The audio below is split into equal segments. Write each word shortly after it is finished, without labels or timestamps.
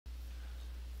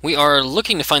We are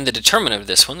looking to find the determinant of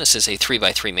this one. This is a 3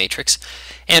 by 3 matrix,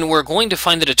 and we're going to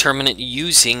find the determinant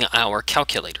using our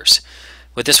calculators.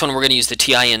 With this one, we're going to use the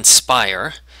TI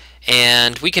nspire,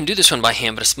 and we can do this one by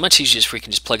hand, but it's much easier if we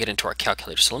can just plug it into our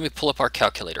calculator. So let me pull up our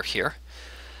calculator here.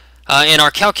 In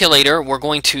our calculator, we're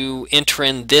going to enter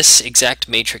in this exact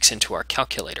matrix into our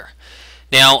calculator.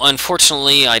 Now,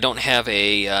 unfortunately, I don't have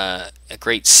a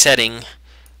great setting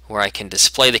where I can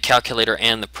display the calculator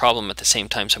and the problem at the same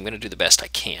time, so I'm going to do the best I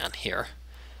can here.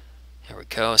 There we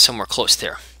go, somewhere close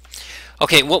there.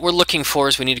 Okay, what we're looking for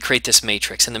is we need to create this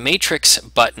matrix, and the matrix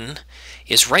button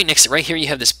is right next to, right here you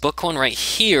have this book one, right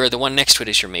here the one next to it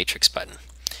is your matrix button.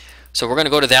 So we're going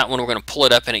to go to that one, we're going to pull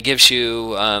it up, and it gives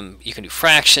you, you can do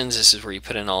fractions. This is where you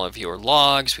put in all of your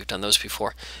logs. We've done those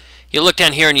before. You look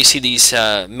down here and you see these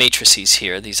matrices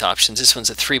here, these options. This one's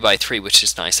a 3 by 3, which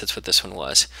is nice. That's what this one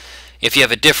was. If you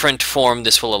have a different form,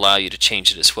 this will allow you to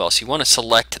change it as well. So you want to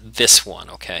select this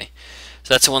one, okay?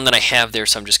 So that's the one that I have there,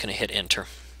 so I'm just going to hit enter.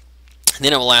 And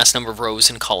then it will ask number of rows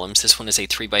and columns. This one is a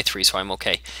 3 by 3, so I'm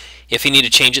okay. If you need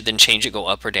to change it, then change it, go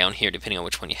up or down here, depending on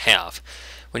which one you have.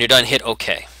 When you're done, hit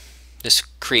OK. This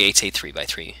creates a 3 by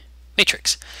 3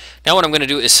 matrix. Now what I'm going to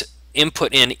do is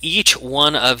input in each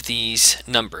one of these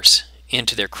numbers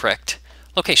into their correct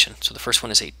location. So the first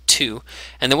one is a 2,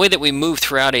 and the way that we move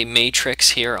throughout a matrix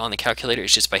here on the calculator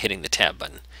is just by hitting the tab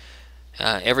button.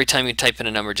 Every time you type in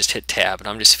a number, just hit tab, and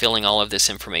I'm just filling all of this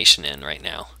information in right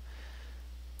now.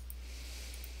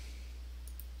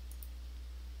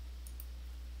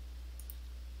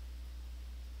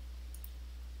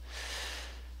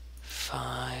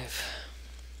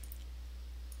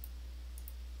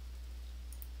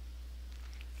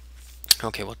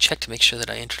 Okay, we'll check to make sure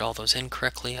that I entered all those in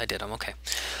correctly. I did. I'm okay.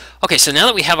 Okay, so now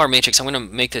that we have our matrix, I'm going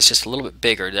to make this just a little bit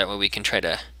bigger. That way we can try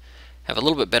to have a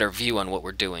little bit better view on what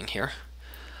we're doing here.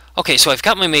 Okay, so I've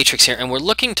got my matrix here, and we're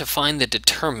looking to find the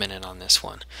determinant on this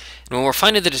one. And when we're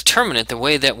finding the determinant, the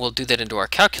way that we'll do that into our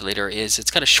calculator is it's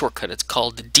got a shortcut. It's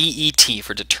called DET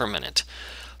for determinant.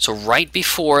 So right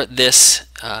before this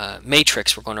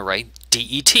matrix, we're going to write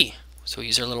DET. So we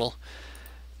use our little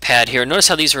pad here. Notice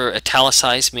how these are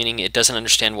italicized, meaning it doesn't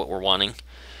understand what we're wanting.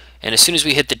 And as soon as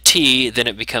we hit the T, then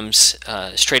it becomes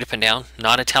straight up and down,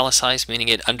 not italicized, meaning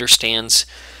it understands.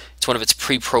 It's one of its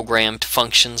pre-programmed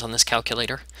functions on this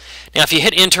calculator. Now if you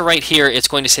hit enter right here, it's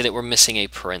going to say that we're missing a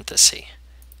parenthesis.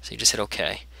 So you just hit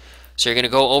OK. So you're going to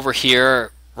go over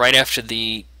here right after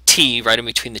the T, right in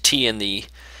between the T and the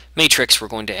matrix, we're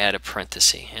going to add a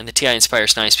parenthesis. And the TI nspire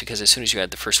is nice because as soon as you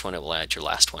add the first one, it will add your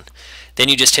last one. Then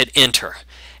you just hit enter.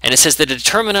 And it says the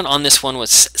determinant on this one was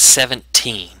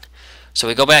 17. So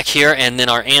we go back here, and then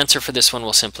our answer for this one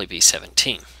will simply be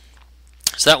 17.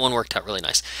 So that one worked out really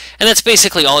nice. And that's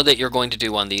basically all that you're going to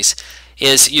do on these,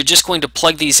 is you're just going to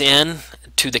plug these in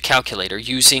to the calculator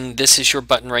using, this is your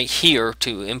button right here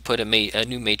to input a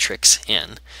new matrix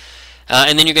in.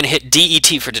 And then you're going to hit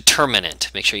DET for determinant.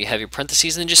 Make sure you have your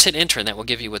parentheses, and then just hit enter, and that will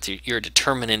give you what your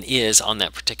determinant is on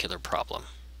that particular problem.